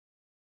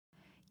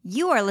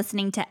You are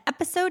listening to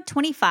episode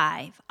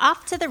 25,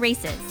 Off to the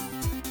Races.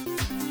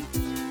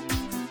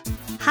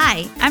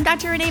 Hi, I'm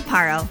Dr. Renee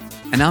Paro.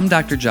 And I'm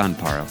Dr. John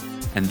Paro,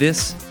 and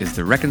this is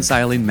the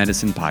Reconciling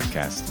Medicine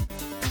Podcast.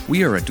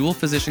 We are a dual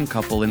physician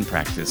couple in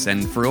practice,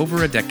 and for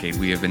over a decade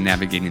we have been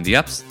navigating the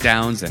ups,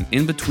 downs, and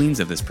in-betweens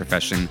of this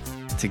profession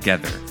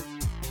together.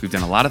 We've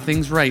done a lot of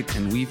things right,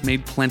 and we've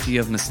made plenty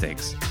of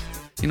mistakes.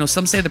 You know,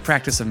 some say the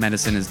practice of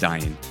medicine is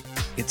dying.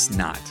 It's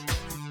not.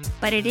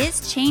 But it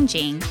is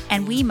changing,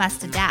 and we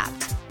must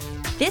adapt.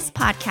 This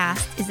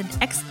podcast is an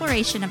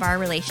exploration of our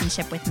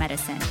relationship with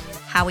medicine,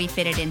 how we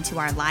fit it into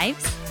our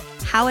lives,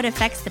 how it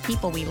affects the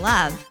people we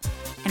love,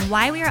 and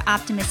why we are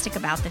optimistic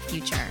about the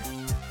future.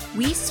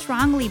 We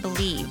strongly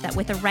believe that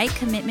with the right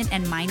commitment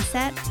and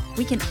mindset,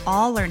 we can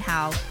all learn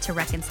how to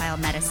reconcile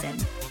medicine.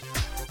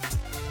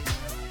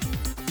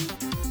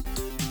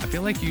 I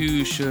feel like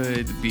you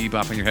should be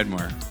bopping your head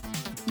more.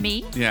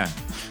 Me? Yeah.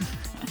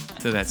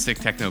 To that sick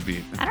techno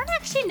beat. I don't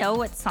actually know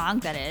what song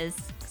that is.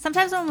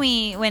 Sometimes when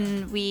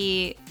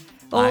we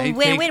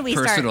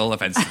personal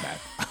offense to that.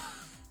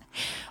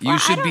 You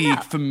should be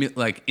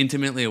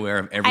intimately aware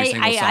of every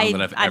single song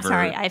that I've ever. I'm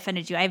sorry, I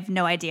offended you. I have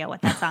no idea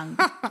what that song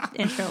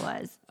intro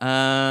was.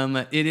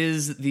 It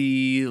is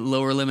the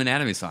lower limb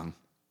anatomy song.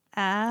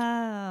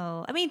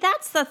 Oh, I mean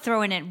that's the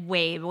throwing it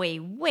way, way,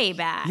 way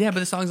back. Yeah, but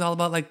the song's all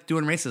about like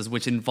doing races,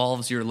 which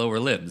involves your lower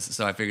limbs.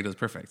 So I figured it was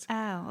perfect.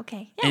 Oh,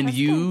 okay. Yeah, and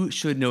you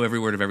should know every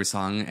word of every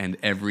song and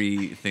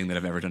everything that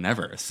I've ever done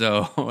ever.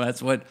 So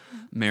that's what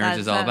marriage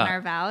is all about.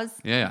 Our vows.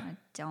 Yeah. I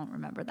don't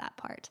remember that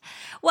part.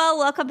 Well,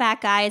 welcome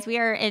back, guys. We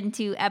are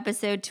into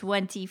episode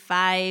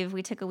 25.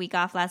 We took a week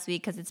off last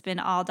week because it's been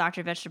all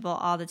Dr. Vegetable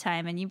all the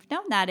time. And you've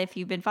known that if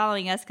you've been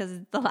following us because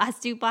the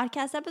last two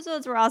podcast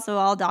episodes were also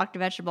all Dr.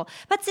 Vegetable.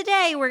 But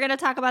today we're going to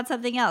talk about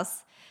something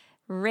else.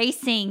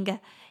 Racing,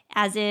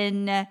 as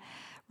in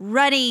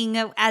running,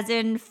 as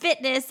in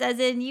fitness, as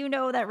in you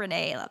know that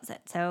Renee loves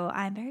it. So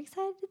I'm very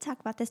excited to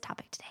talk about this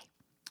topic today.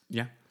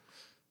 Yeah.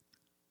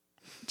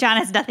 John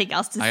has nothing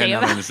else to say about it. I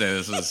have nothing to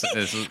say.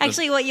 This is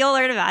Actually, what you'll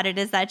learn about it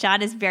is that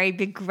John is very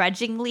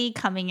begrudgingly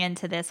coming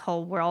into this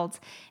whole world.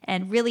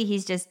 And really,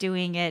 he's just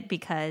doing it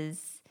because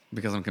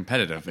I'm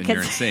competitive and you're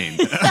insane.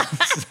 So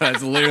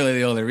that's literally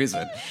the only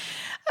reason.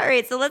 All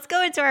right, so let's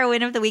go into our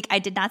win of the week. I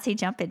did not say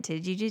jump into.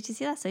 Did you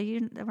see that? So we're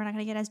not going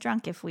to get as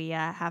drunk if we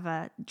have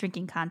a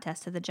drinking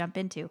contest to the jump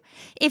into.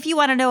 If you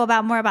want to know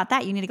more about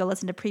that, you need to go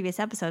listen to previous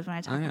episodes when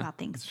I talk about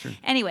things.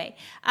 Anyway,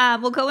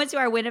 we'll go into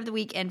our win of the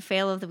week and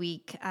fail of the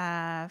week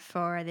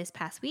for this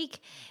past week.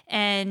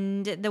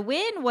 And the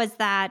win was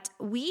that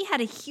we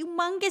had a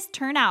humongous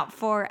turnout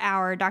for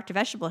our Dr.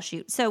 Vegetable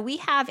shoot. So we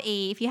have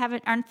if you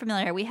aren't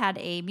familiar, we had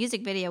a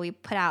music video we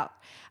put out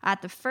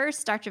at the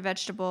first Dr.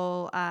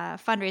 Vegetable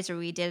fundraiser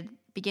we did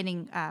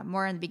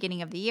more in the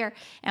beginning of the year,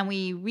 and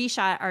we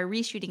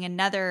reshooting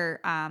another.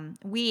 To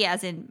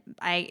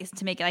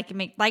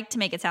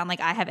make it sound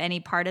like I have any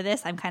part of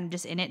this. I'm kind of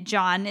just in it.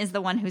 John is the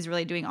one who's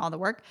really doing all the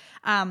work.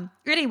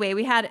 Anyway,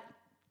 we had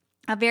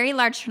a very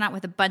large turnout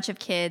with a bunch of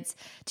kids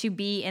to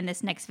be in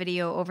this next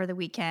video over the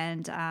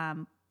weekend.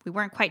 We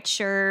weren't quite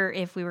sure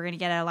if we were going to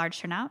get a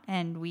large turnout,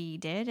 and we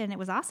did, and it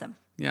was awesome.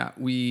 Yeah,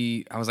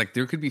 I was like,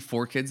 there could be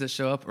 4 kids that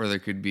show up, or there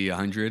could be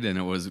 100, and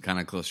it was kind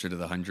of closer to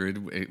the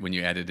 100 when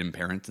you added in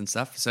parents and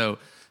stuff. So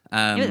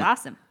it was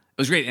awesome. It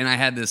was great, and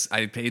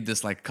I paid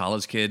this like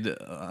college kid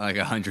like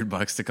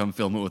 $100 to come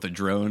film it with a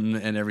drone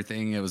and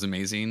everything. It was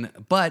amazing,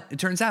 but it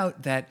turns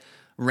out that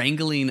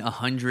wrangling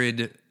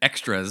 100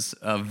 extras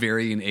of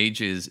varying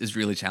ages is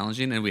really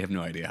challenging, and we have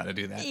no idea how to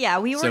do that. Yeah,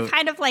 we were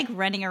kind of like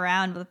running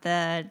around with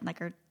our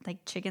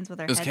chickens with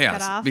our heads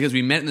cut off. Because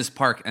we met in this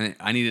park, and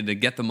I needed to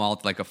get them all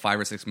to like a 5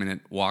 or 6 minute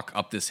walk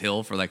up this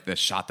hill for like the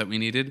shot that we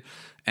needed,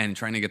 and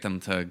trying to get them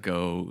to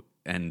go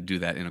and do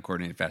that in a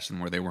coordinated fashion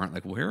where they weren't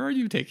like, where are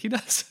you taking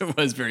us? It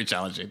was very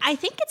challenging. I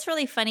think it's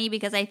really funny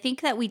because I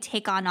think that we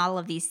take on all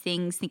of these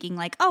things thinking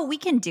like, oh, we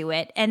can do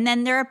it. And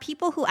then there are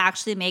people who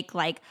actually make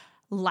like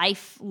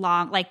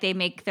lifelong, like they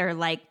make their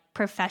like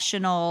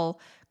professional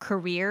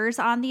careers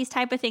on these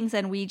type of things,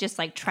 and we just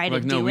like try to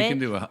do it. No, we can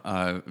do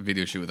a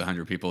video shoot with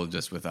 100 people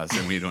just with us,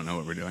 and we don't know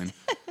what we're doing.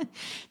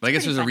 But I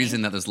guess there's a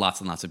reason that there's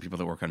lots and lots of people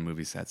that work on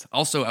movie sets.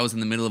 Also, I was in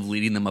the middle of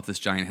leading them up this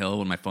giant hill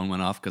when my phone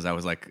went off because I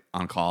was like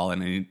on call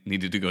and I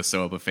needed to go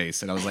sew up a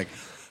face, and I was like,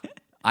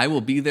 I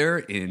will be there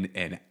in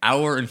an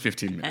hour and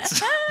 15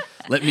 minutes.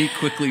 Let me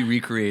quickly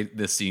recreate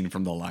this scene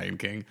from The Lion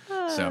King.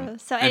 So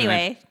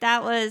anyway,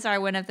 that was our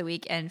win of the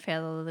week and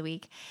fail of the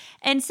week.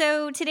 And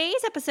so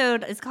today's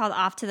episode is called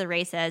Off to the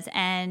Races.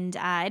 And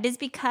it is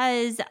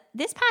because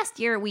this past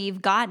year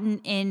we've gotten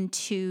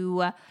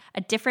into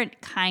a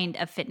different kind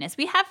of fitness.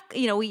 We have,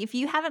 if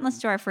you haven't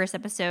listened to our first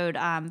episode,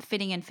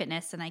 Fitting and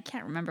Fitness, and I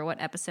can't remember what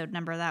episode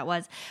number that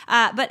was,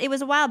 but it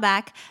was a while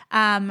back,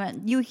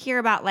 you hear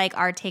about like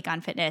our take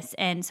on fitness.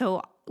 And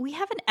so we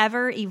have an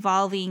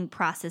ever-evolving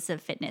process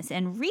of fitness.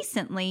 And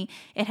recently,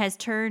 it has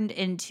turned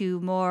into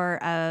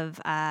more of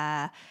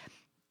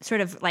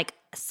sort of like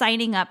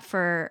signing up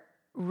for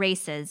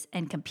races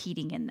and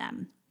competing in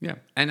them. Yeah.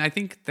 And I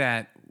think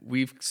that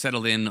we've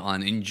settled in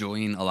on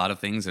enjoying a lot of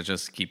things that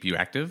just keep you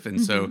active. And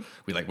so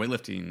we like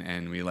weightlifting,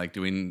 and we like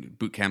doing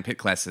boot camp HIIT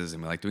classes,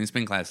 and we like doing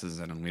spin classes,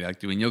 and we like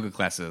doing yoga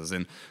classes.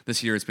 And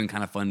this year it's been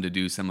kind of fun to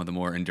do some of the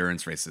more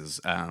endurance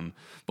races,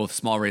 both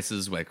small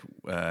races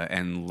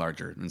and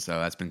larger. And so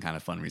that's been kind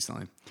of fun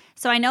recently.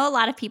 So I know a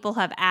lot of people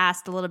have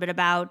asked a little bit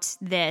about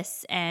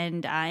this,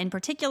 and in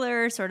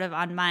particular, sort of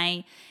on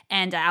my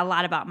end, a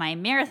lot about my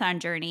marathon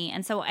journey.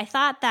 And so I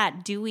thought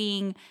that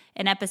doing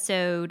an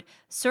episode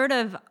sort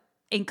of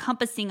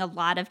encompassing a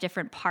lot of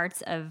different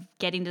parts of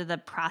getting to the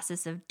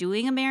process of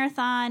doing a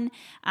marathon,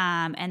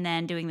 and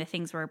then doing the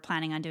things we're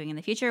planning on doing in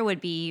the future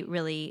would be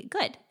really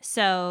good.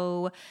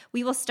 So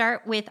we will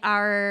start with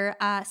our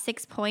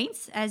 6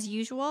 points as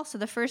usual. So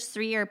the first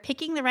 3 are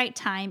picking the right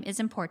time is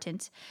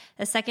important.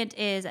 The second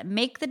is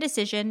make the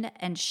decision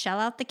and shell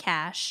out the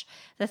cash.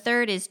 The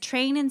third is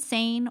train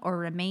insane or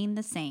remain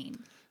the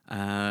same.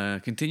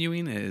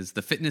 Continuing is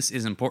the fitness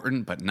is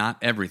important, but not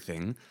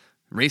everything.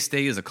 Race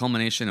day is a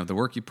culmination of the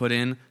work you put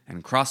in,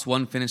 and cross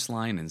one finish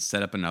line and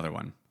set up another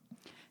one.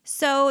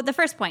 So the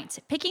first point,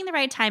 picking the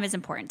right time is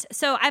important.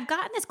 So I've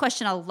gotten this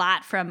question a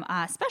lot from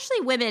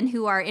especially women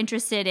who are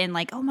interested in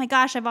like, oh my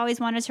gosh, I've always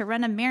wanted to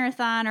run a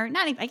marathon, or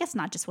not, I guess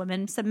not just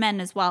women, some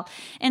men as well.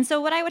 And so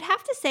what I would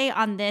have to say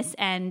on this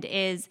end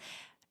is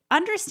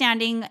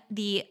understanding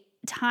the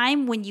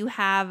time when you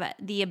have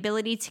the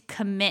ability to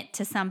commit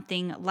to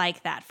something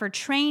like that. For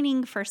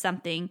training for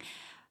something,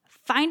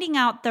 finding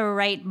out the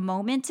right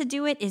moment to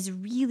do it is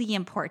really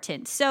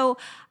important. So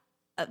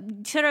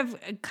sort of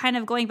kind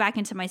of going back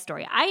into my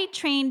story, I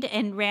trained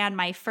and ran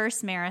my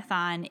first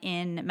marathon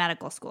in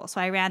medical school. So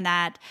I ran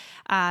that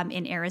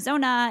in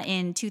Arizona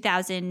in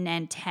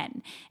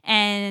 2010.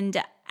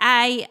 And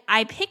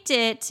I picked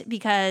it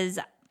because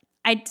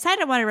I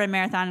decided I wanted to run a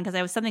marathon because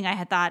it was something I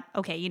had thought,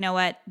 okay, you know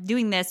what,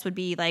 doing this would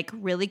be like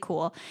really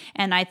cool.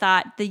 And I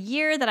thought the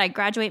year that I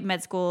graduate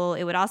med school,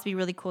 it would also be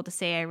really cool to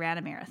say I ran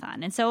a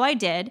marathon. And so I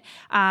did.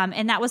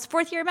 And that was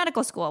 4th year of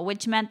medical school,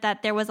 which meant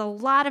that there was a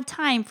lot of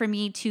time for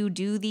me to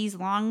do these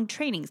long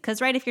trainings. Because,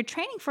 right, if you're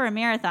training for a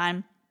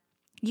marathon,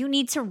 you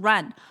need to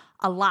run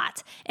a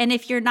lot. And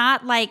if you're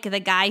not like the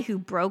guy who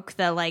broke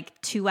the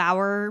like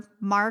 2-hour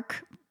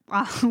mark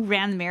who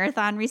ran the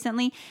marathon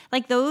recently,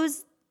 like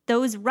those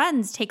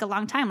runs take a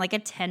long time. Like a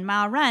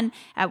 10-mile run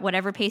at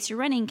whatever pace you're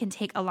running can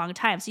take a long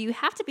time. So you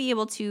have to be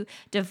able to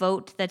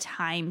devote the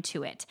time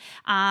to it.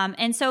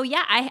 And so,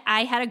 yeah,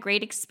 I had a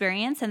great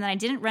experience, and then I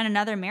didn't run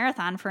another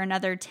marathon for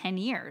another 10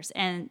 years,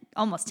 and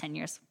almost 10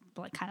 years,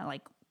 kind of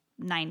like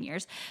 9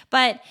 years.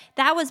 But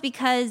that was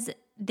because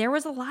there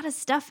was a lot of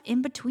stuff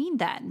in between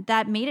then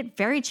that made it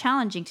very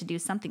challenging to do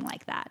something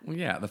like that. Well,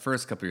 yeah, the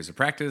first couple years of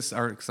practice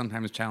are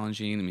sometimes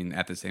challenging. I mean,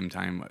 at the same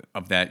time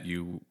of that,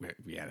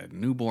 we had a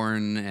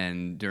newborn,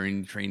 and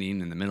during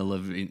training in the middle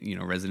of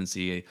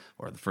residency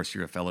or the first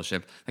year of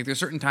fellowship, like there's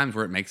certain times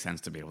where it makes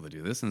sense to be able to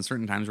do this, and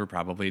certain times where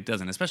probably it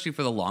doesn't, especially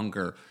for the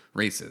longer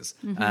races.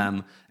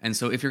 And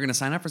so if you're going to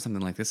sign up for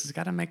something like this, it's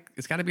got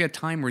to be a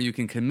time where you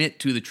can commit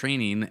to the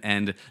training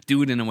and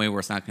do it in a way where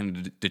it's not going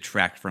to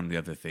detract from the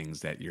other things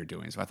that you're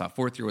doing. So I thought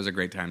 4th year was a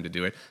great time to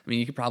do it. I mean,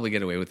 you could probably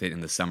get away with it in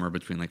the summer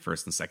between like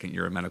 1st and 2nd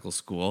year of medical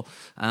school,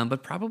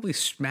 but probably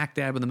smack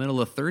dab in the middle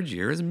of 3rd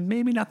year is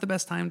maybe not the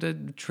best time to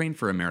train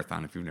for a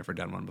marathon if you've never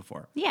done one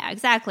before. Yeah,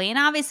 exactly. And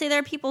obviously there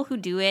are people who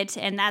do it,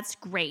 and that's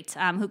great,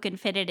 who can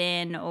fit it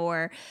in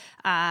or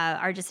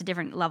are just a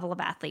different level of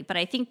athlete. But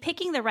I think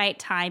picking the right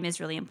time is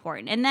really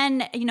important. And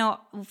then,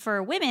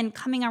 for women,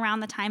 coming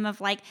around the time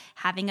of like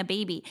having a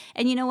baby.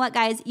 And you know what,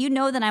 guys? You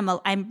know that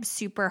I'm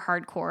super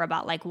hardcore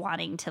about like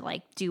wanting to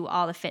like do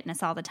all the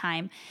fitness all the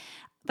time.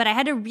 But I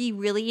had to be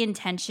really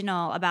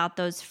intentional about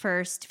those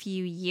first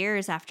few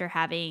years after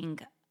having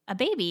a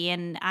baby.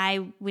 And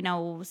I,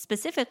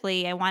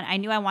 specifically, I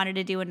knew I wanted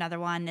to do another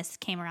one. This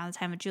came around the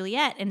time of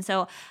Juliet. And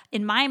so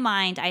in my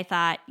mind, I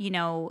thought,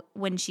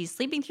 when she's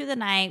sleeping through the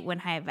night, when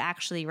I've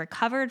actually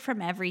recovered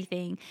from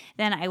everything,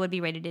 then I would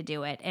be ready to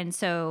do it. And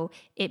so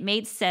it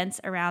made sense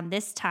around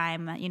this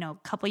time, a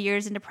couple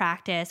years into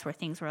practice where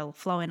things were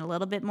flowing a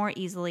little bit more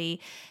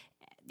easily,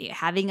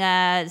 having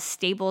a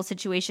stable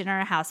situation in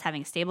our house,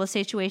 having a stable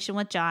situation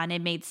with John,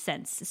 it made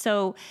sense.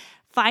 So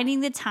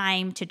finding the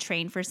time to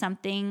train for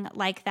something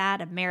like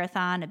that, a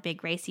marathon, a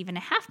big race, even a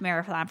half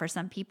marathon for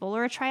some people,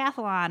 or a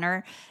triathlon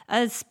or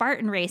a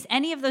Spartan race,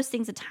 any of those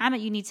things, the time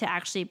that you need to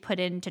actually put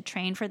in to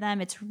train for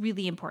them, it's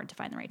really important to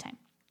find the right time.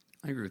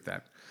 I agree with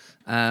that.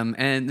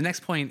 And the next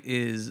point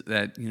is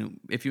that,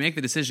 if you make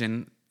the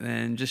decision,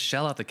 then just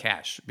shell out the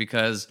cash,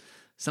 because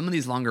some of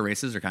these longer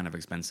races are kind of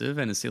expensive,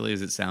 and as silly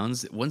as it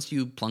sounds, once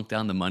you plunk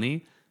down the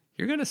money,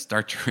 you're going to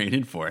start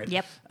training for it.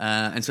 Yep.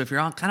 And so if you're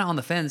kind of on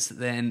the fence,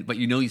 but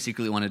you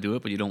secretly want to do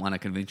it, but you don't want to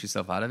convince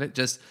yourself out of it,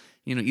 just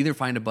either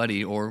find a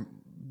buddy or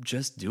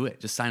just do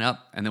it. Just sign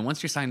up, and then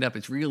once you're signed up,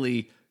 it's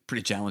really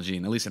pretty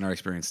challenging, at least in our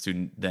experience,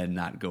 to then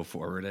not go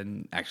forward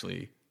and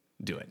actually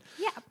do it.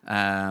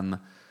 Yeah.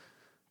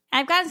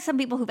 I've gotten some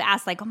people who've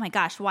asked, like, oh my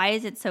gosh, why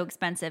is it so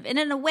expensive? And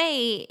in a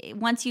way,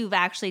 once you've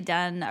actually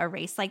done a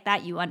race like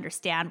that, you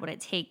understand what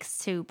it takes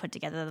to put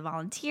together the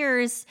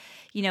volunteers,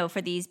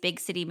 for these big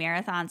city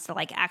marathons, to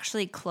like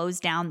actually close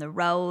down the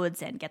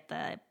roads and get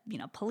the,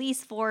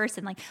 police force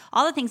and like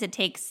all the things it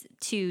takes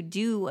to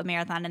do a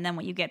marathon, and then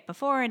what you get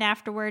before and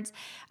afterwards.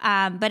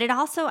 But it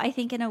also, I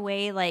think, in a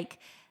way, like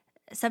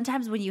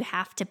sometimes when you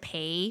have to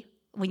pay,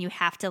 when you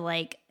have to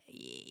like,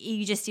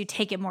 you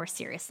take it more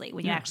seriously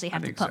when you actually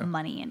have to put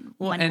money in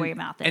money where your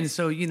mouth is. And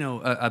so,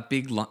 a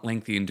big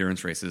lengthy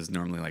endurance race is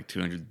normally like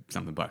 $200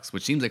 something bucks,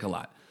 which seems like a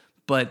lot.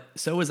 But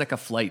so is like a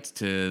flight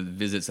to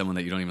visit someone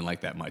that you don't even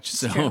like that much.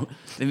 So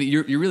I mean,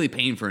 you're really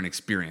paying for an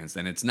experience,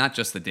 and it's not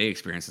just the day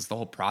experience; it's the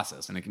whole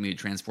process, and it can be a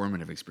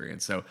transformative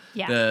experience. So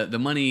the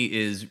money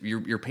is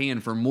you're paying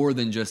for more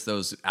than just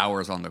those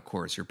hours on the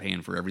course. You're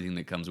paying for everything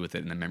that comes with it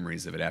and the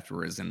memories of it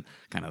afterwards, and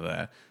kind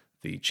of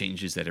the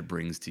changes that it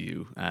brings to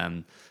you.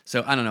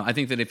 So I don't know. I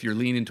think that if you're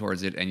leaning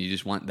towards it and you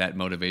just want that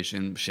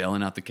motivation,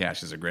 shelling out the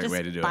cash is a great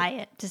way to do it. Buy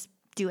it. Just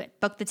do it.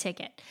 Book the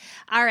ticket.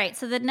 All right.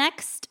 So the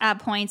next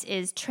point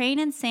is train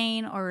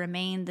insane or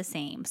remain the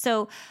same.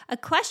 So a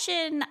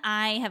question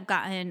I have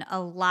gotten a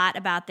lot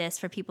about this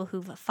for people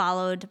who've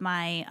followed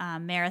my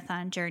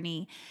marathon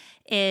journey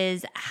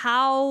is,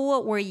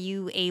 how were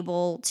you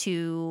able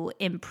to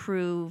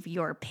improve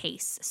your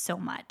pace so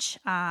much?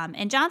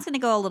 And John's going to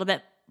go a little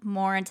bit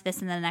more into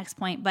this in the next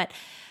point, but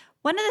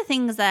one of the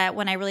things that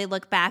when I really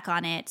look back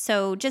on it,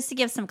 so just to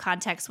give some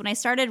context, when I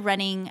started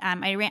running,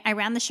 I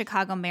ran the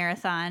Chicago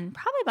Marathon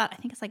probably about, I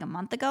think it's like a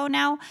month ago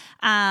now,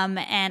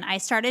 and I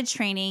started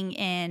training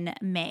in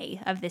May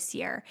of this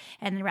year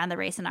and then ran the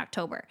race in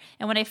October.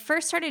 And when I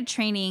first started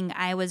training,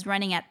 I was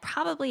running at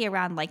probably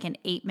around like an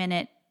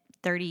 8-minute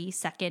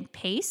 30-second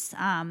pace,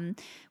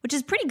 which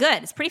is pretty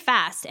good. It's pretty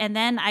fast. And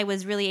then I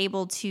was really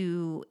able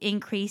to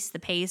increase the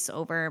pace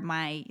over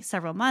my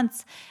several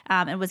months,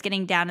 and was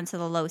getting down into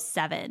the low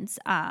 7s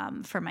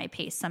for my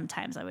pace.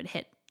 Sometimes I would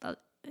hit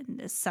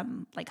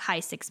some like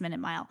high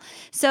 6-minute mile.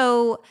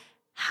 So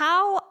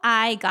how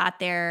I got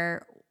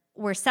there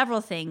were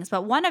several things,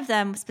 but one of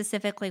them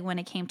specifically when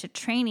it came to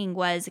training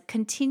was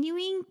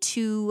continuing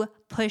to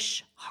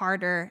push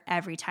harder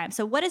every time.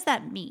 So what does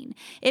that mean?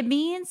 It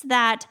means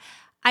that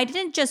I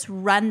didn't just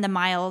run the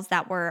miles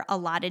that were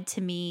allotted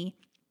to me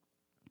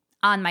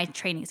on my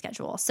training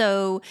schedule.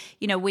 So,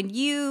 when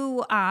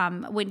you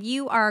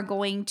are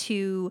going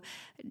to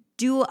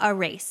do a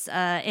race,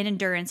 an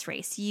endurance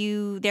race,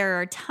 there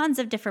are tons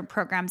of different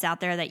programs out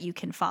there that you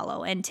can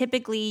follow. And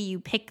typically you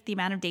pick the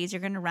amount of days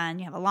you're going to run.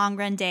 You have a long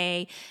run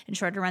day and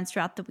shorter runs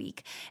throughout the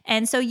week.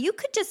 And so you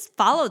could just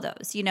follow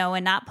those,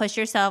 and not push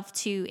yourself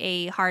to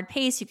a hard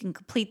pace. You can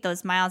complete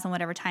those miles in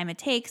whatever time it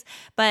takes.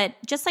 But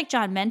just like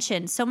John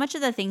mentioned, so much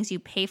of the things you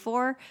pay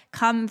for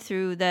come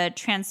through the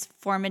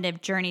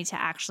transformative journey to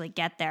actually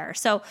get there.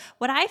 So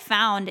what I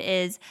found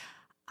is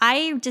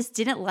I just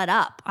didn't let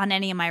up on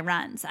any of my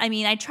runs. I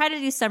mean, I tried to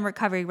do some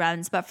recovery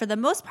runs, but for the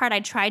most part, I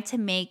tried to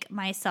make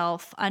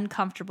myself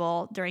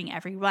uncomfortable during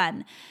every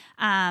run.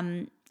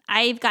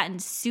 I've gotten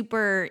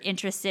super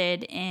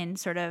interested in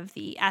sort of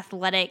the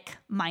athletic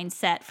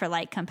mindset for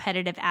like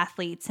competitive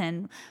athletes.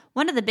 And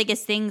one of the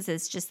biggest things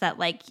is just that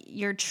like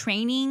your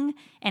training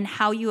and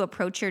how you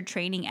approach your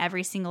training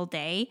every single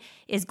day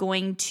is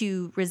going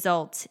to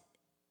result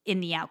in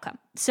the outcome.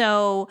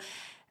 So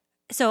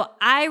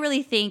I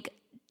really think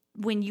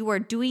when you are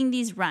doing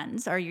these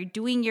runs or you're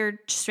doing your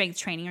strength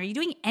training or you're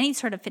doing any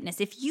sort of fitness,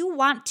 if you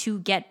want to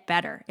get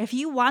better, if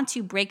you want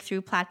to break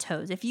through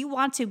plateaus, if you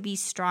want to be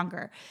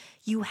stronger,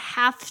 you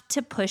have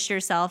to push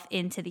yourself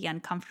into the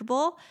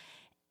uncomfortable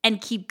and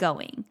keep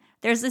going.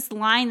 There's this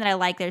line that I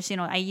like. I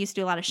used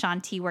to do a lot of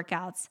Shaun T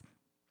workouts.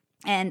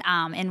 And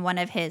in one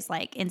of his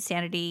like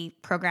insanity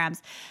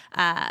programs,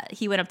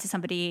 he went up to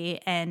somebody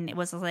and it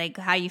was like,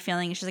 "How are you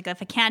feeling?" And she's like,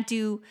 "If I can't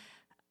do,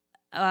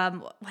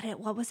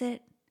 what was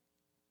it?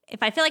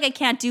 If I feel like I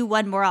can't do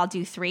one more, I'll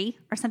do 3,"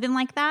 or something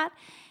like that.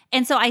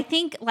 And so I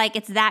think like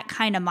it's that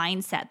kind of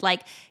mindset.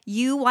 Like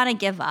you want to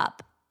give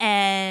up,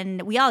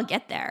 and we all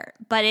get there,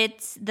 but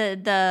it's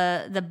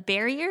the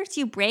barriers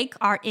you break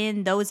are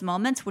in those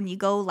moments when you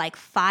go like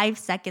 5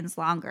 seconds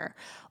longer,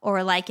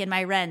 or like in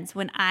my runs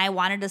when I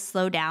wanted to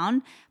slow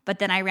down, but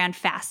then I ran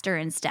faster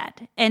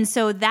instead. And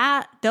so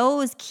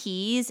those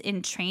keys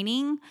in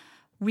training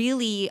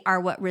really are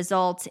what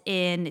result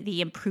in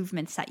the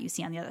improvements that you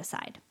see on the other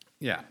side.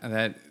 Yeah,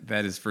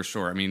 that is for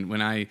sure. I mean,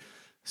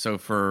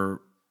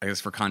 for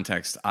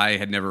context, I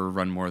had never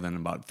run more than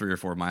about 3 or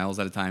 4 miles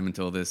at a time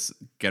until this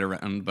get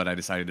around, but I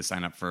decided to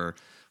sign up for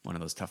one of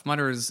those Tough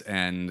Mudders,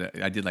 and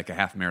I did like a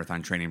half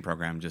marathon training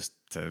program just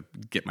to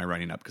get my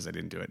running up because I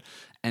didn't do it.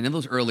 And in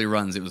those early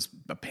runs, it was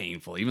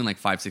painful. Even like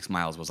 5-6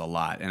 miles was a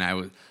lot. And I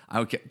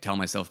would tell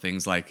myself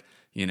things like,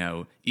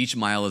 each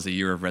mile is a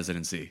year of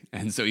residency.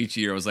 And so each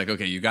year I was like,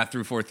 okay, you got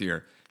through 4th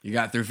year. You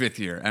got through fifth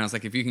year. And I was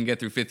like, if you can get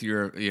through fifth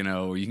year, you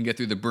can get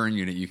through the burn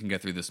unit, you can get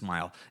through the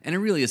smile. And it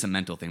really is a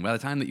mental thing. By the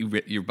time that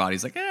your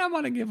body's like, I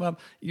want to give up,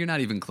 you're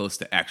not even close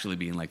to actually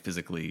being like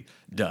physically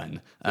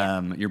done.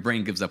 Yeah. Your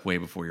brain gives up way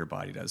before your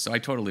body does. So I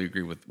totally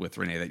agree with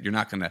Renee that you're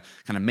not going to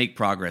kind of make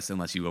progress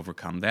unless you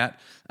overcome that.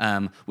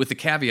 With the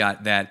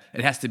caveat that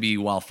it has to be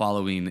while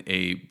following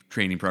a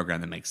training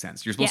program that makes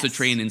sense. You're supposed to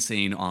train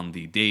insane on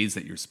the days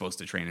that you're supposed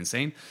to train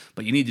insane,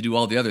 but you need to do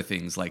all the other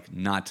things like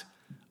not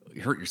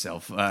hurt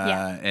yourself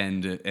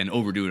and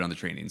overdo it on the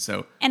training.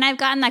 So, and I've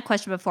gotten that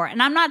question before, and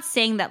I'm not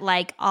saying that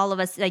like all of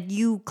us, like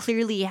you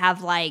clearly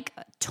have like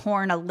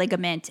torn a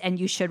ligament and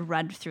you should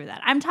run through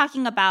that. I'm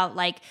talking about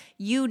like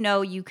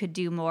you could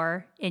do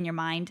more in your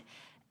mind,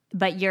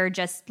 but you're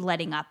just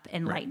letting up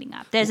and lightening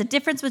up. There's a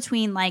difference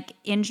between like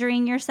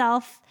injuring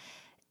yourself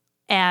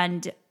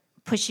and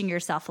pushing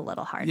yourself a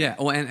little harder. Yeah.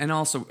 Well, and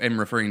also I'm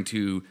referring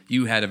to,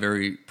 you had a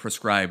very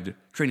prescribed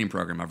training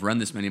program of run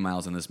this many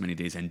miles on this many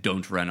days and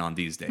don't run on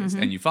these days.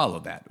 And you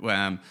followed that.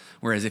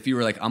 Whereas if you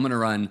were like, I'm going to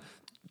run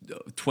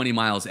 20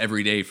 miles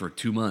every day for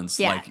 2 months,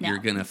 you're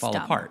going to fall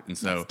apart. And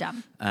so,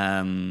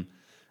 and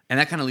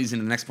that kind of leads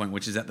into the next point,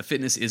 which is that the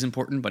fitness is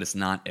important, but it's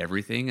not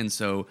everything. And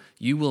so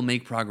you will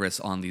make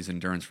progress on these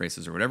endurance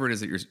races or whatever it is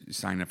that you're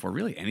signing up for,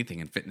 really anything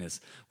in fitness,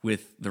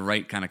 with the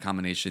right kind of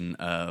combination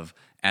of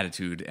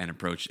attitude and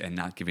approach and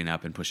not giving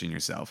up and pushing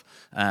yourself.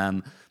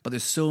 But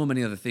there's so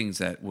many other things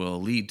that will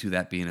lead to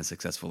that being a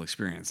successful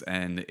experience.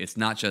 And it's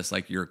not just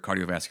like your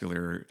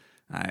cardiovascular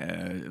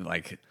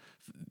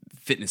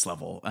fitness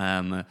level.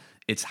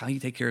 It's how you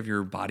take care of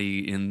your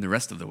body in the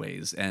rest of the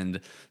ways. And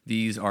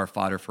these are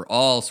fodder for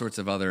all sorts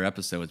of other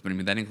episodes. But I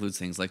mean, that includes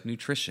things like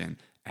nutrition,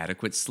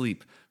 adequate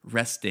sleep,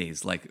 rest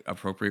days, like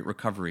appropriate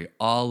recovery.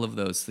 All of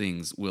those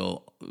things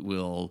will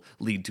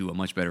lead to a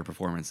much better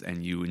performance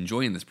and you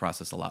enjoying this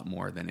process a lot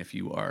more than if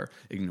you are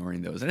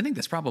ignoring those. And I think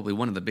that's probably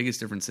one of the biggest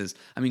differences.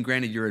 I mean,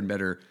 granted, you're in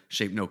better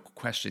shape, no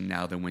question,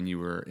 now than when you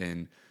were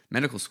in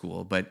medical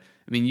school. But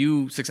I mean,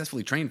 you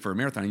successfully trained for a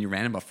marathon and you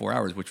ran in about 4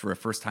 hours, which for a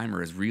first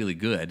timer is really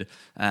good.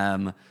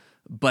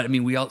 But I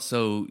mean, we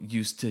also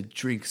used to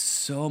drink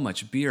so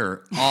much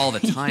beer all the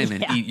time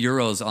and eat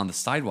gyros on the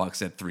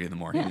sidewalks at 3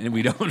 a.m. And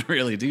we don't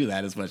really do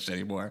that as much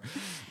anymore.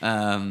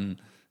 And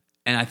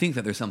I think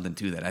that there's something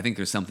to that. I think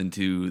there's something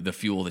to the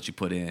fuel that you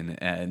put in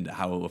and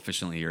how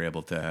efficiently you're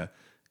able to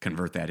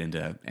convert that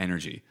into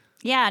energy.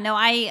 Yeah, no,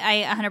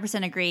 I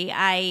 100% agree.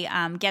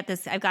 I get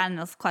this. I've gotten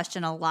this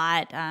question a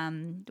lot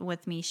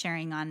with me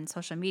sharing on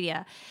social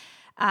media.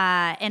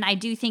 And I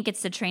do think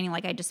it's the training,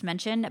 like I just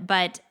mentioned,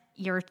 but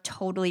you're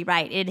totally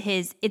right.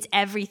 It's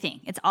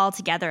everything. It's all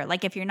together.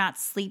 Like if you're not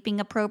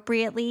sleeping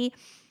appropriately,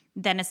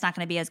 then it's not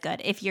going to be as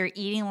good. If you're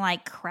eating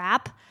like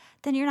crap,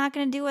 then you're not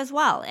going to do as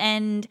well.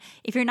 And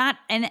if you're not,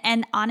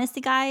 and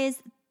honestly,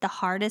 guys, the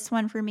hardest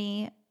one for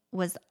me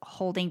was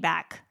holding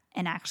back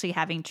and actually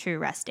having true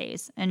rest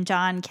days. And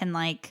John can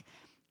like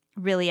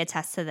really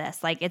attest to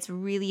this. Like it's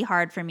really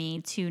hard for me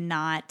to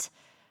not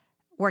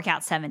work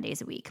out 7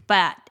 days a week.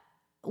 But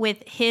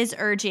with his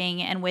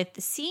urging and with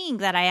seeing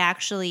that I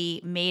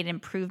actually made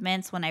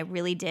improvements when I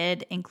really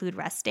did include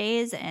rest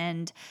days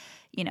and,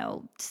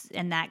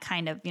 and that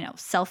kind of,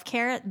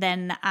 self-care,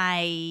 then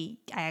I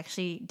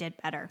actually did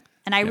better.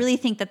 And I really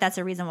think that that's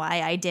a reason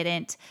why I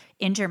didn't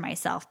injure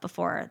myself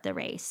before the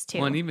race too.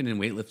 Well, and even in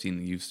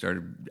weightlifting,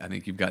 I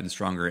think you've gotten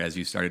stronger as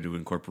you started to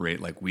incorporate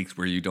like weeks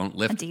where you don't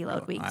lift.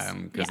 Deload weeks.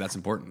 Because that's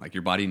important. Like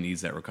your body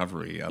needs that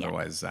recovery.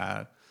 Otherwise,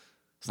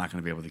 it's not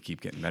going to be able to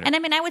keep getting better. And I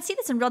mean, I would see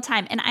this in real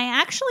time. And I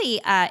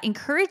actually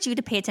encourage you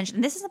to pay attention.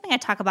 And this is something I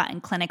talk about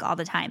in clinic all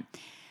the time.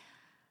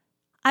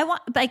 I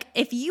want, like,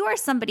 if you are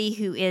somebody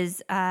who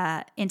is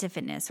into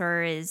fitness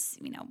or is,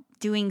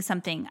 doing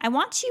something, I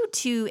want you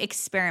to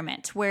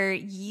experiment where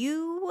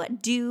you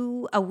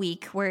do a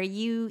week where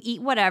you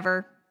eat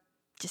whatever,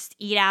 just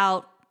eat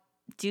out,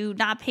 do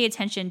not pay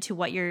attention to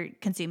what you're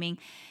consuming,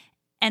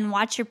 and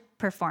watch your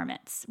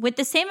performance with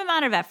the same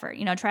amount of effort.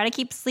 Try to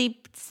keep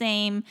sleep the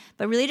same,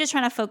 but really just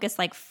trying to focus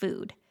like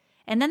food.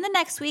 And then the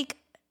next week,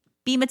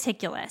 be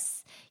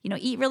meticulous.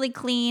 Eat really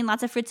clean,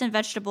 lots of fruits and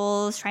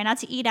vegetables, try not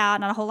to eat out,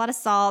 not a whole lot of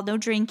salt, no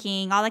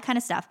drinking, all that kind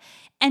of stuff.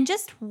 And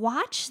just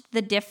watch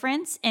the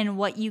difference in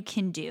what you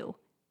can do.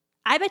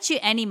 I bet you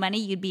any money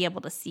you'd be able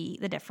to see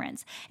the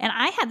difference. And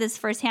I had this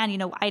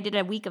firsthand. I did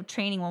a week of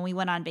training when we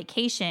went on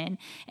vacation,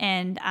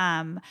 and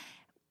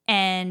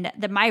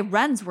my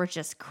runs were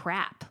just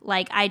crap.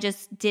 Like I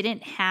just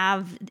didn't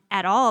have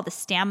at all the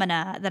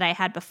stamina that I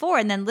had before.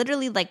 And then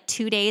literally like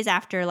 2 days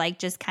after, like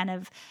just kind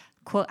of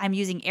quote, I'm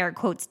using air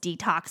quotes,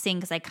 detoxing,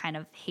 because I kind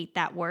of hate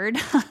that word.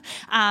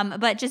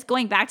 But just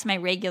going back to my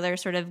regular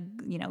sort of,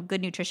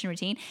 good nutrition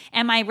routine,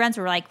 and my runs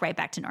were like right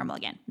back to normal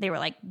again. They were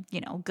like,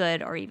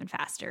 good or even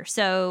faster.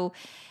 So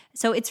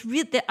it's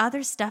really, the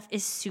other stuff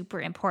is super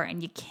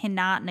important. You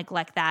cannot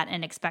neglect that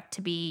and expect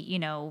to be,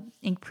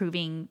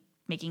 improving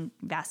making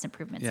vast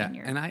improvements Yeah, in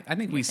your. and I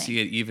think we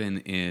see it even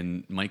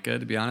in Micah,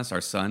 to be honest,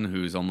 our son,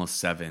 who's almost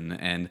 7,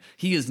 and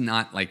he is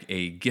not like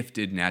a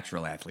gifted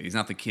natural athlete. He's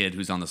not the kid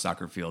who's on the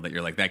soccer field that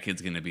you're like, that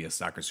kid's going to be a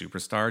soccer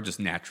superstar just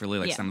naturally,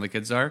 like some of the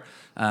kids are.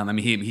 I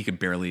mean, he could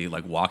barely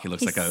like walk. He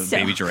looks like a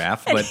baby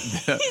giraffe, but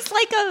he's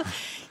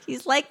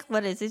like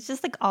what is it? It's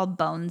just like all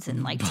bones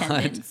and like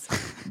tendons.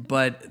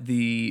 But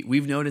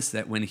we've noticed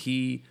that when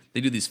they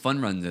do these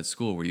fun runs at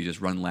school where you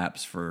just run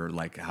laps for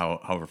like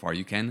however far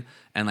you can.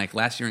 And like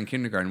last year in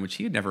kindergarten, which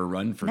he had never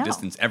run for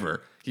distance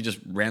ever, he just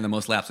ran the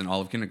most laps in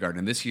all of kindergarten.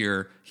 And this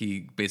year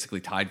he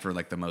basically tied for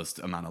like the most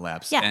amount of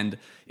laps. Yeah. And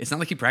it's not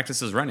like he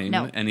practices running.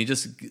 No. And he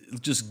just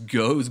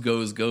goes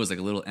like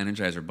a little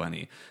Energizer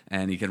bunny.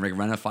 And he can like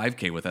run a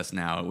 5K with us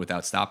now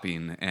without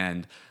stopping.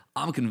 And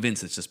I'm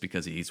convinced it's just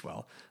because he eats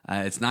well.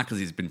 It's not because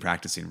he's been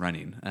practicing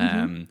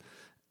running.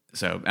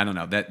 So I don't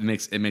know. That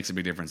makes a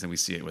big difference, and we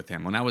see it with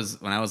him. When I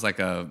was like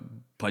a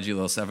pudgy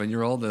little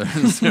 7-year-old,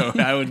 so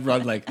I would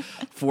run like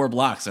 4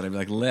 blocks, and I'd be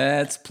like,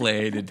 "Let's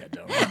play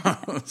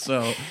Nintendo."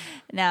 So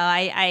no,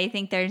 I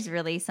think there's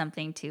really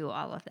something to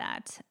all of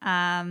that.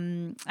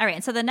 All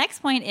right, so the next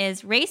point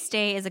is race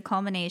day is a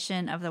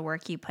culmination of the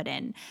work you put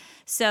in.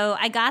 So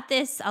I got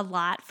this a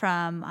lot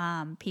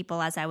from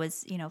people as I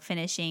was,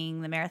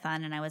 finishing the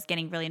marathon, and I was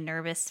getting really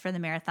nervous for the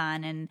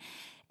marathon,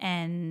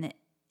 and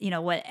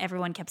what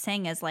everyone kept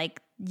saying is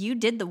like, you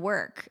did the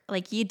work.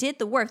 Like you did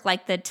the work.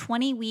 Like the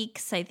 20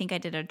 weeks, I think I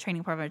did a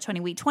training program,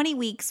 20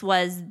 weeks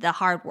was the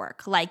hard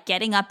work. Like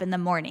getting up in the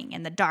morning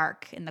in the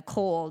dark, in the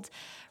cold,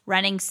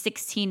 running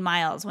 16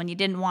 miles when you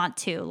didn't want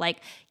to,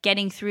 like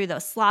getting through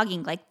those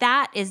slogging, like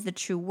that is the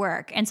true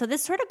work. And so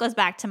this sort of goes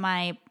back to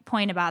my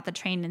point about the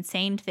train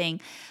insane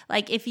thing.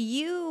 Like if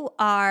you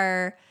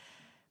are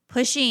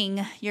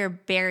pushing your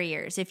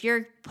barriers, if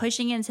you're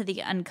pushing into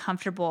the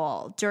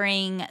uncomfortable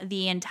during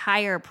the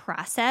entire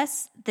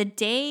process, the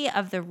day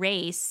of the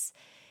race,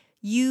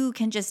 you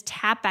can just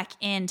tap back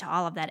into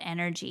all of that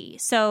energy.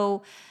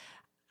 So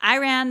I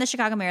ran the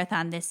Chicago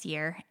Marathon this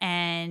year,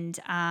 and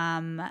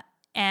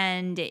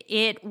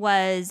it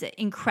was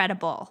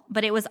incredible,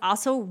 but it was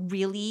also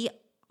really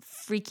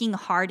freaking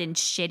hard and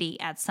shitty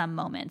at some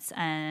moments.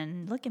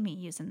 And look at me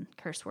using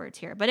curse words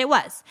here, but it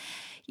was,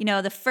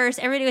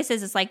 everybody always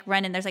says it's like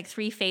running. There's like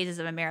 3 phases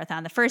of a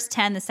marathon: the first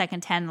 10, the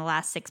second 10, and the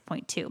last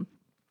 6.2.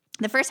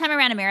 The first time I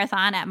ran a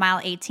marathon at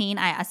mile 18,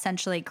 I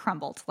essentially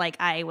crumbled. Like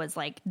I was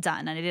like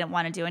done and I didn't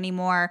want to do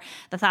anymore.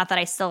 The thought that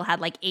I still had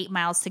like 8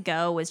 miles to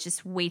go was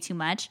just way too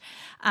much.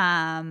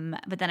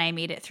 But then I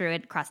made it through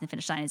it. Crossing the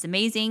finish line is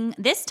amazing.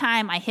 This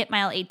time I hit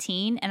mile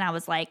 18 and I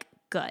was like,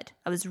 good.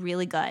 I was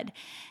really good.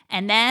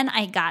 And then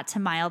I got to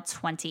mile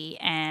 20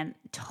 and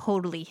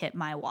totally hit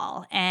my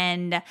wall.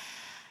 And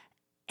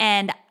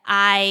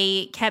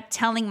I kept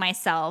telling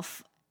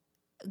myself,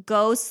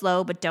 go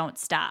slow, but don't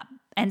stop.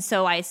 And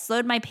so I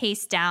slowed my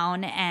pace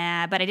down,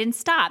 but I didn't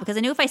stop because I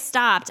knew if I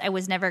stopped, I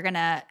was never going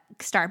to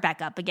start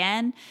back up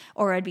again,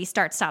 or it'd be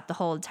start-stop the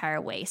whole entire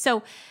way.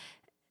 So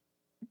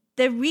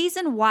the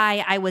reason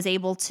why I was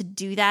able to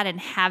do that and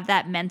have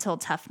that mental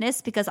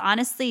toughness, because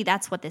honestly,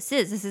 that's what this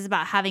is. This is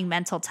about having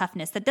mental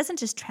toughness. That doesn't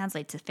just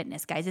translate to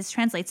fitness, guys. It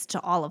translates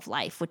to all of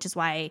life, which is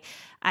why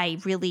I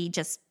really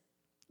just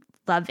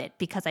love it,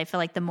 because I feel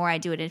like the more I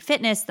do it in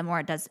fitness, the more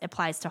it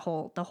applies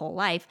to the whole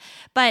life.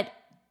 But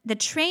the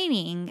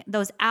training,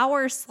 those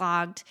hours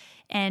slogged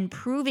and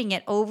proving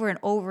it over and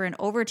over and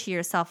over to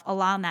yourself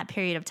along that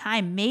period of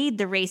time made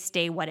the race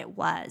day what it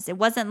was. It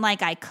wasn't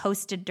like I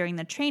coasted during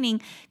the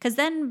training, because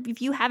then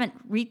if you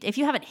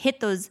haven't hit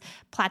those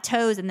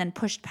plateaus and then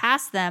pushed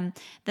past them,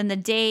 then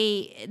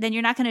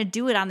you're not going to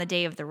do it on the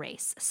day of the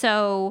race.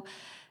 So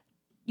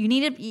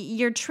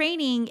your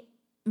training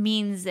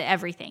means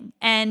everything.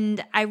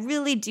 And I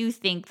really do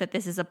think that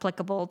this is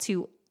applicable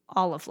to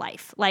all of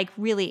life. Like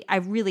really, I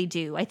really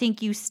do. I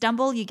think you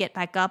stumble, you get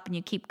back up and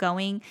you keep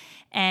going,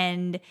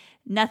 and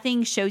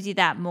nothing shows you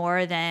that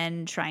more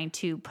than trying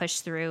to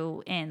push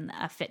through in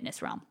a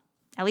fitness realm.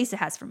 At least it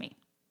has for me.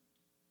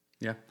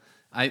 Yeah.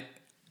 I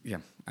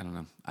don't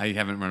know. I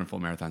haven't run a full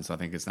marathon, so I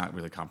think it's not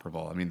really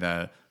comparable. I mean,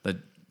 the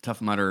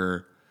Tough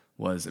Mudder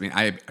was,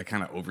 I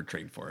kind of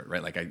overtrained for it,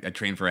 right? Like I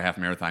trained for a half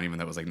marathon, even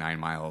though it was like 9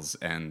 miles,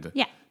 and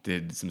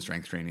did some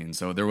strength training.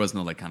 So there was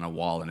no like kind of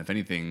wall. And if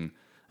anything,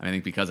 I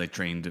think because I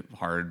trained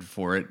hard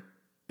for it,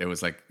 it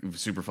was like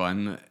super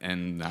fun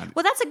and not.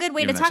 Well, that's a good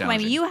way to talk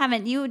about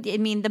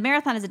it. The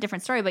marathon is a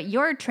different story, but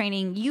your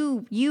training,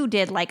 you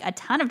did like a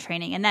ton of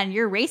training, and then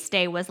your race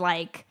day was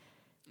like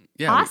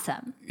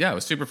awesome. It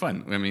was super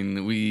fun.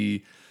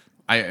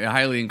 I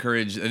highly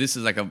encourage. This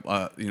is like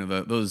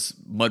those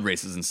mud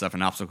races and stuff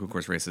and obstacle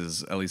course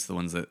races. At least the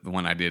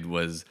one I did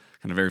was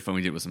kind of very fun.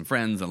 We did it with some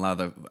friends, and a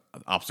lot of the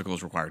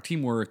obstacles require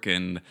teamwork,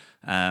 and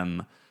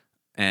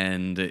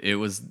it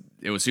was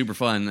super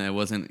fun. It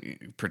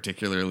wasn't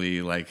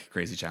particularly like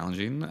crazy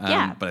challenging,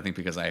 but I think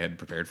because I had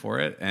prepared for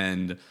it,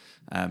 and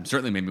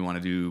certainly made me want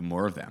to do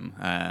more of them.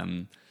 I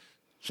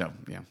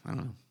don't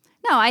know.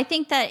 No, I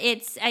think that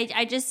it's.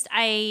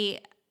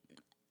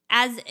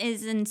 as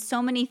is in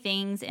so many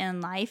things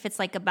in life, it's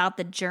like about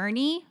the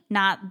journey,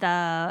 not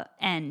the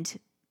end.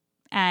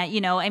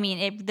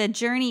 The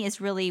journey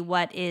is really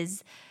what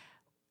is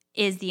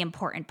the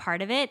important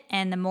part of it.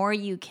 And the more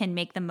you can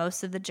make the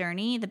most of the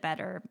journey, the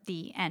better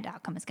the end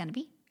outcome is going to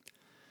be.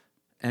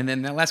 And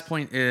then that last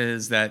point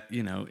is that,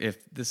 if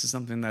this is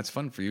something that's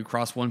fun for you,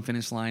 cross one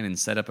finish line and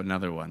set up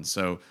another one.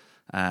 So,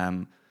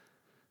 and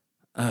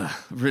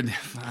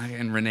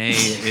Renee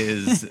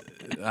is,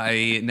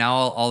 now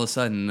all of a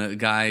sudden, a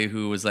guy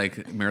who was like,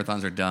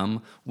 marathons are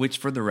dumb, which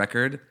for the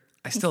record,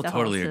 I still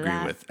totally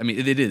agree with. I mean,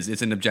 it is.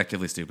 It's an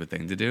objectively stupid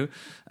thing to do.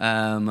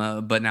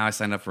 But now I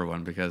signed up for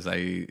one because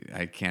I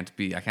can't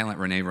let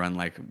Renee run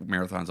like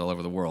marathons all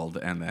over the world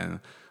and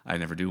then I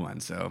never do one.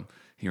 So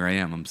here I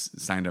am. I'm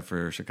signed up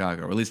for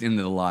Chicago, or at least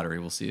into the lottery.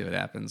 We'll see if it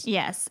happens.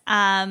 Yes.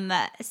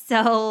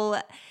 So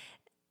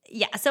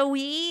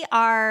we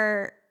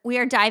are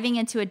diving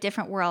into a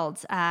different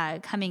world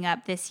coming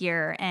up this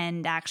year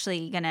and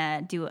actually going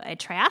to do a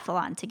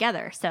triathlon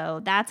together. So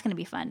that's going to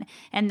be fun.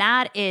 And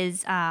that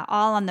is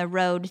all on the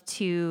road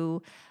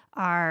to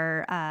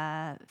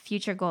our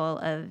future goal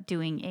of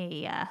doing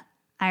a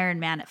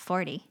Ironman at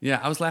 40. Yeah,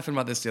 I was laughing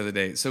about this the other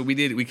day. So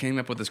we came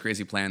up with this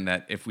crazy plan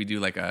that if we do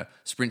like a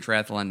sprint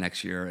triathlon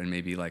next year and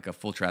maybe like a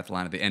full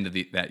triathlon at the end of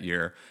that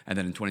year, and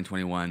then in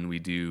 2021 we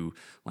do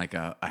like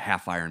a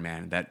half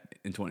Ironman, that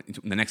in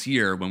the next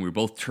year when we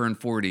both turn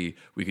 40,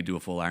 we could do a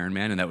full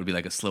Ironman, and that would be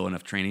like a slow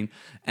enough training.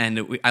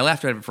 And I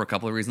laughed at it for a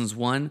couple of reasons.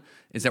 One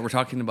is that we're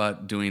talking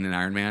about doing an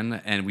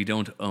Ironman and we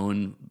don't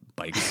own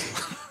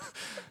bikes.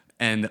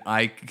 And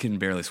I can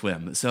barely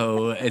swim.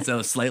 So it's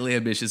a slightly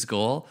ambitious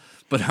goal.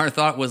 But our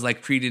thought was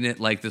like treating it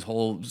like this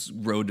whole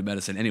road to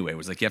medicine anyway. It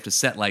was like you have to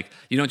set like,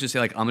 you don't just say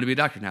like, I'm going to be a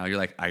doctor now. You're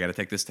like, I got to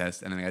take this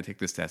test, and then I got to take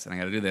this test, and I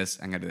got to do this,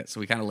 and I got to do that. So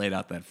we kind of laid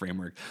out that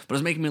framework. But it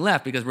was making me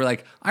laugh because we're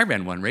like, I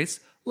ran one race.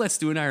 Let's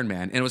do an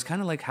Ironman. And it was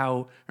kind of like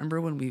how, remember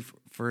when we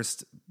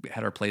first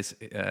had our place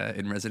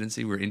in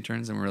residency, we were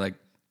interns, and we were like,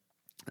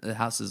 the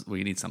house is,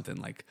 we need something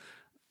like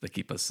to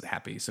keep us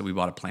happy. So we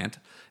bought a plant,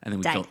 and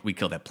then we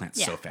killed that plant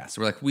so fast.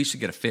 So we're like, we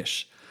should get a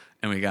fish.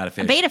 And we got a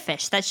fish. A beta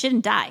fish that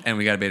shouldn't die. And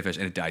we got a beta fish,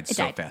 and it died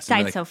so fast.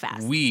 So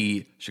fast.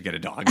 We should get a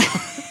dog.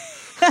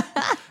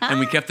 And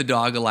we kept the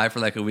dog alive for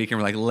like a week, and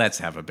we're like, let's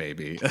have a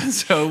baby.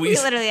 So we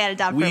literally had a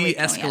dog for a week.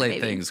 We escalate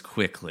things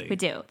quickly. We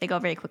do. They go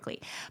very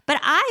quickly. But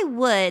I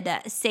would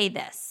say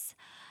this.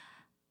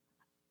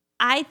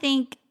 I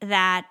think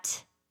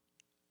that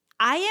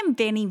I am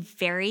very,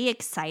 very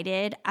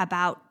excited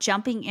about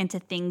jumping into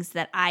things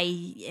that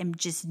I am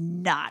just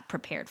not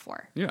prepared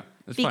for. Yeah,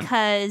 it's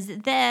because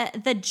fun.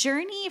 The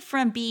journey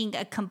from being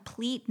a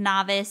complete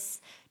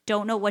novice,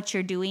 don't know what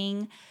you're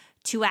doing,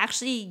 to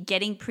actually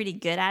getting pretty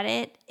good at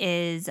it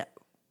is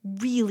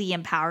really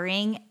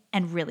empowering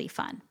and really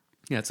fun.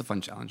 Yeah, it's a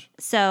fun challenge.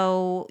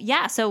 So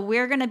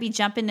we're going to be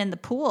jumping in the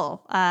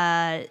pool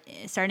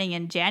starting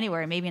in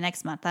January, maybe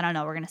next month. I don't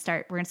know. We're going to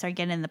start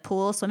getting in the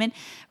pool, swimming.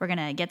 We're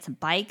going to get some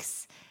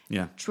bikes.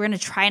 Yeah. We're going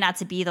to try not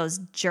to be those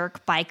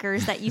jerk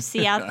bikers that you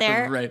see out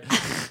there. Right.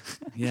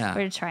 Yeah. We're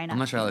going to try not. I'm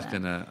not sure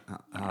to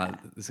how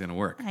this is going to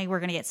work. I think we're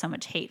going to get so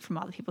much hate from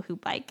all the people who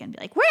bike and be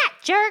like, we're not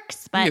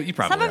jerks. But you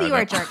probably some of you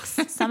are jerks.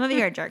 Some of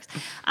you are jerks.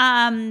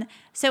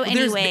 So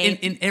anyway.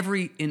 In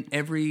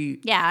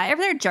every yeah,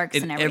 there are jerks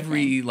in everything.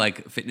 every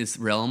like fitness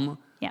realm,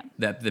 yeah,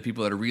 that the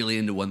people that are really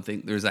into one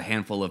thing, there's a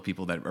handful of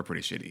people that are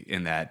pretty shitty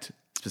in that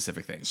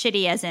specific thing.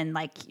 Shitty as in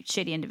like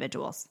shitty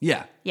individuals.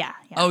 Yeah. Yeah.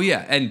 Oh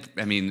yeah, and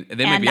I mean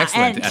they might be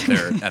excellent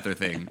at their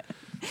thing.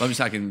 But I'm just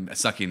talking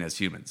sucking as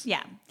humans.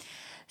 Yeah.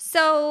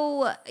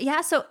 So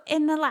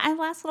in the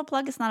last little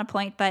plug, it's not a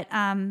point, but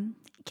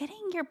getting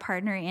your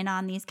partner in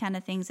on these kind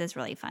of things is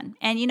really fun.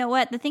 And you know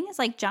what? The thing is,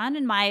 like, John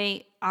and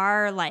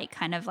our like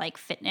kind of like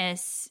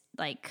fitness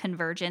like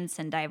convergence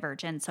and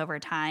divergence over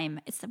time.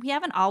 We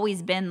haven't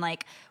always been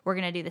like we're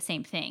gonna do the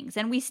same things,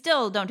 and we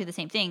still don't do the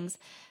same things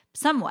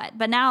somewhat.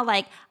 But now,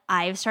 like,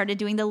 I've started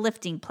doing the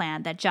lifting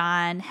plan that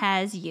John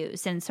has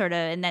used, and sort of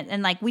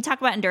and like we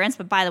talk about endurance,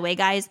 but by the way,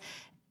 guys,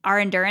 our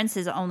endurance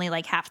is only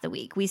like half the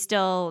week. We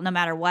still, no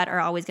matter what, are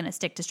always going to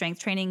stick to strength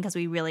training because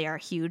we really are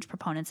huge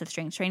proponents of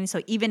strength training.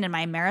 So even in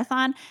my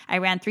marathon, I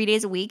ran 3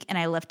 days a week and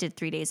I lifted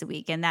 3 days a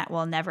week, and that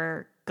will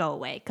never go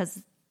away because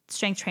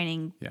strength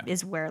training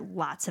is where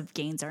lots of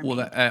gains are made.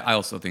 Well, I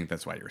also think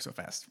that's why you're so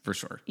fast, for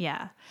sure.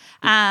 Yeah.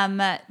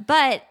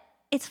 But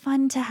it's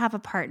fun to have a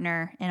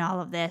partner in all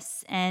of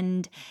this.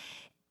 And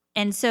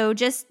so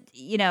just,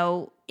 you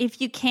know, if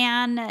you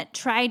can,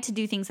 try to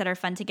do things that are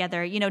fun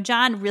together. You know,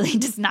 John really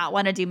does not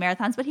want to do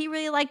marathons, but he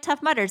really liked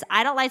Tough Mudders.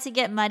 I don't like to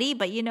get muddy,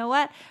 but you know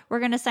what? We're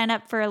going to sign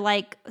up for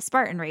like a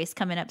Spartan race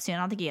coming up soon. I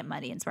don't think you get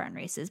muddy in Spartan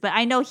races, but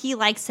I know he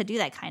likes to do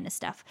that kind of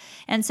stuff.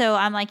 And so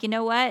I'm like, you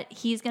know what?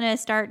 He's going to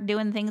start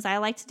doing things I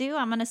like to do.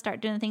 I'm going to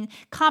start doing things,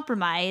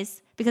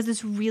 compromise, because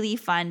it's really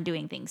fun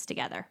doing things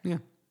together. Yeah,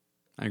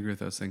 I agree with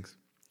those things.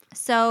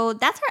 So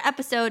that's our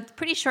episode.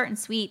 Pretty short and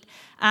sweet.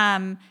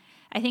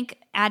 I think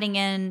adding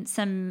in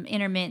some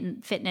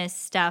intermittent fitness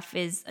stuff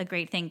is a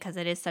great thing because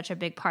it is such a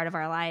big part of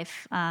our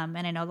life. And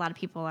I know a lot of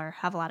people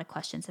have a lot of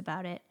questions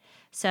about it.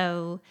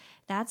 So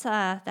that's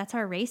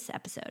our race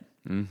episode.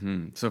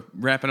 Mm-hmm. So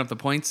wrapping up the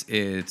points,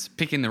 it's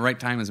picking the right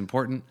time is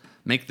important.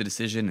 Make the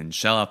decision and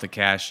shell out the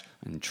cash,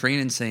 and train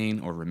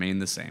insane or remain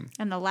the same.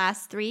 And the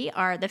last 3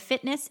 are the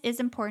fitness is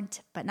important,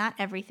 but not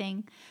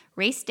everything.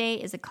 Race day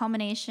is a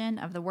culmination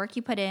of the work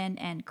you put in,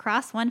 and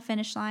cross one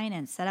finish line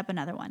and set up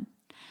another one.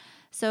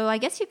 So I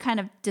guess you kind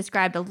of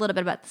described a little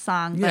bit about the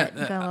song, but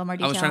go a little more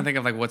detail. I was trying to think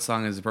of like what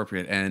song is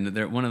appropriate, and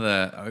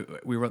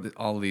we wrote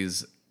all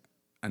these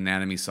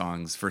anatomy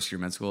songs first year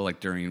med school, like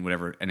during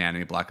whatever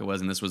anatomy block it was,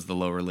 and this was the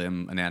lower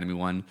limb anatomy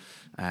one,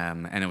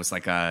 and it was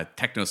like a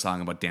techno song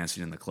about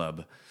dancing in the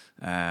club,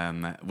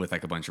 with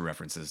like a bunch of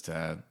references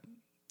to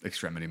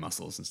extremity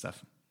muscles and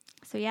stuff.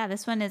 So yeah,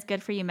 this one is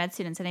good for you med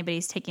students.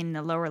 Anybody's taking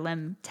the lower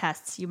limb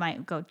tests, you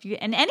might go,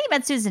 and any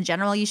med students in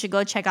general, you should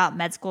go check out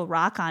Med School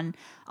Rock on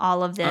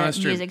all of the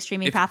music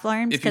streaming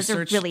platforms because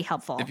they're really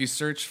helpful. If you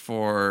search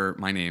for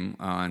my name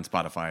on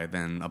Spotify,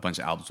 then a bunch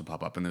of albums will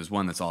pop up, and there's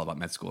one that's all about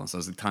med school. And so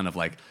there's a ton of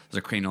like, there's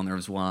a cranial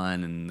nerves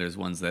one, and there's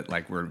ones that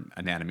like were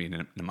anatomy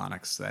and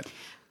mnemonics that.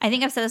 I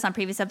think I've said this on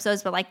previous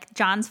episodes, but like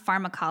John's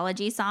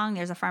pharmacology song,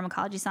 there's a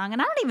pharmacology song,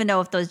 and I don't even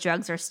know if those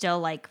drugs are still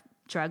like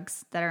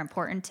drugs that are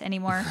important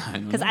anymore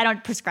because I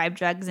don't prescribe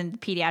drugs in the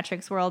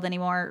pediatrics world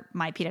anymore,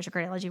 my pediatric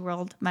cardiology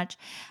world much.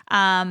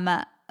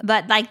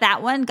 But like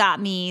that one got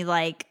me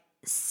like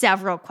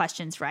several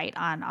questions right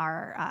on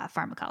our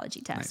pharmacology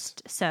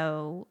test. Nice.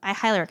 So I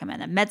highly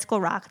recommend them. Med School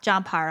Rock,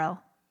 John Paro,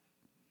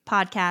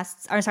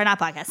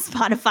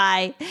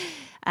 Spotify,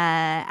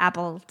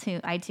 Apple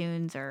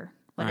iTunes, or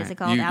what is it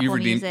called? Apple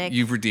Music.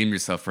 You've redeemed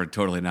yourself for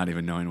totally not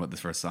even knowing what the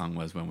first song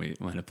was when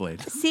it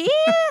played. See?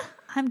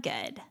 I'm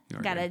good.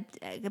 Gotta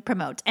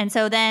promote. And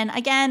so then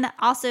again,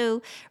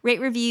 also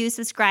rate, review,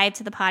 subscribe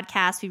to the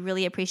podcast. We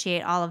really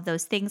appreciate all of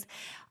those things.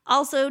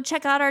 Also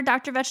check out our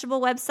Dr.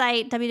 Vegetable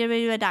website,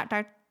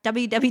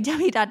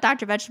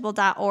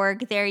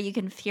 www.drvegetable.org. There you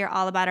can hear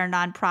all about our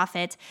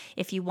nonprofit.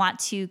 If you want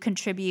to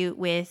contribute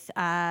with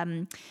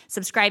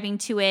subscribing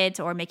to it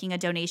or making a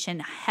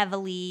donation,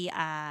 heavily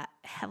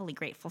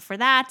grateful for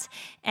that.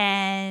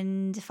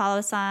 And follow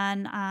us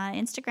on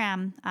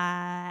Instagram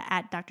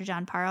at Dr.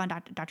 John Paro and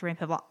Dr.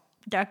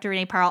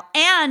 Renee Parle.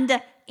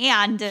 And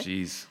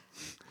jeez.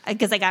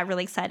 Because I got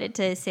really excited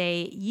to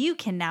say you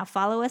can now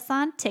follow us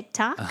on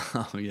TikTok.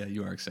 Oh yeah,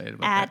 you are excited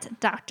about at that.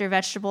 Dr.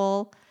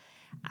 Vegetable.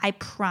 I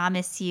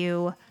promise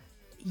you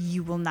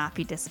will not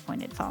be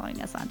disappointed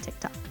following us on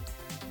TikTok.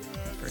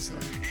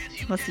 Personally.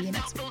 We'll see you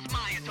next week.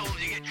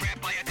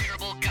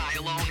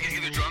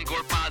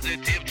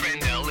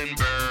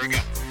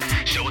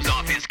 Shows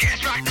off his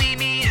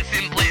gastrocnemius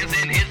implants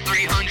and his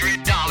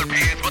 $300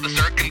 pants for the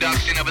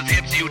circumduction of his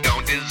hips you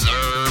don't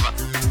deserve.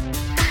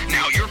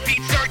 Now your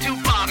feet start to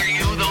bother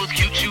you, those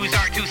cute shoes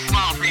are too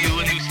small for you,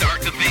 and you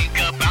start to think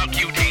about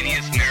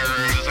cutaneous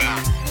nerves.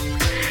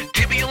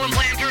 Tibial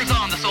implanters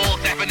on the sole,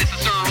 saphenous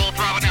cerebral,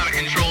 throbbing out of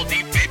control,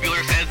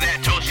 defibrillator says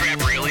that toe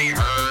strap really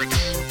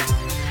hurts.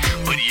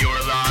 But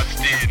you're lost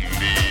in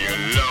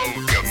the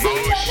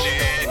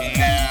locomotion.